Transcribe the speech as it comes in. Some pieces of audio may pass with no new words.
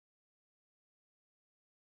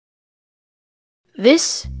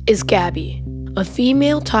This is Gabby, a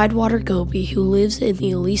female Tidewater Goby who lives in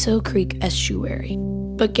the Aliso Creek Estuary.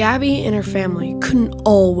 But Gabby and her family couldn't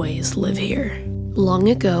always live here. Long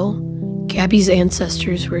ago, Gabby's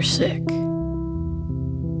ancestors were sick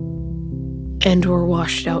and were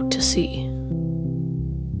washed out to sea.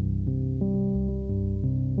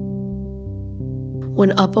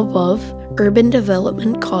 When up above, urban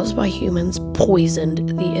development caused by humans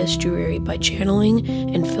poisoned the estuary by channeling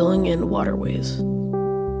and filling in waterways.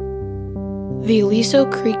 The Aliso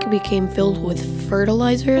Creek became filled with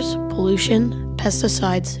fertilizers, pollution,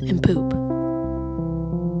 pesticides, and poop.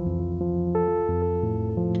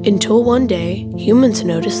 Until one day, humans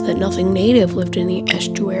noticed that nothing native lived in the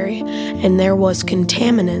estuary, and there was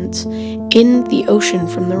contaminants in the ocean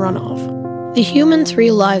from the runoff. The humans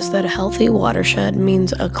realized that a healthy watershed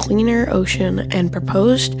means a cleaner ocean and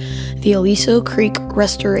proposed the Aliso Creek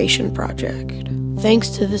Restoration Project. Thanks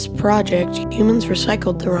to this project, humans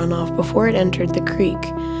recycled the runoff before it entered the creek,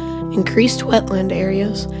 increased wetland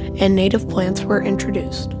areas, and native plants were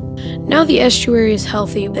introduced. Now the estuary is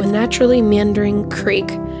healthy with a naturally meandering creek,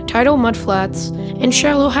 tidal mudflats, and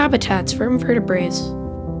shallow habitats for invertebrates.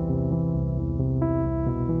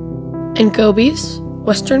 And gobies,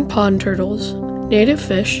 western pond turtles, native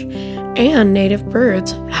fish, and native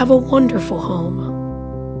birds have a wonderful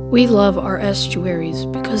home. We love our estuaries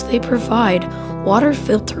because they provide water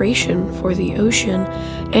filtration for the ocean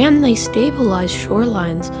and they stabilize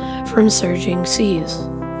shorelines from surging seas.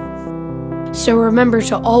 So remember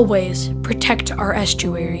to always protect our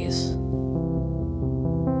estuaries.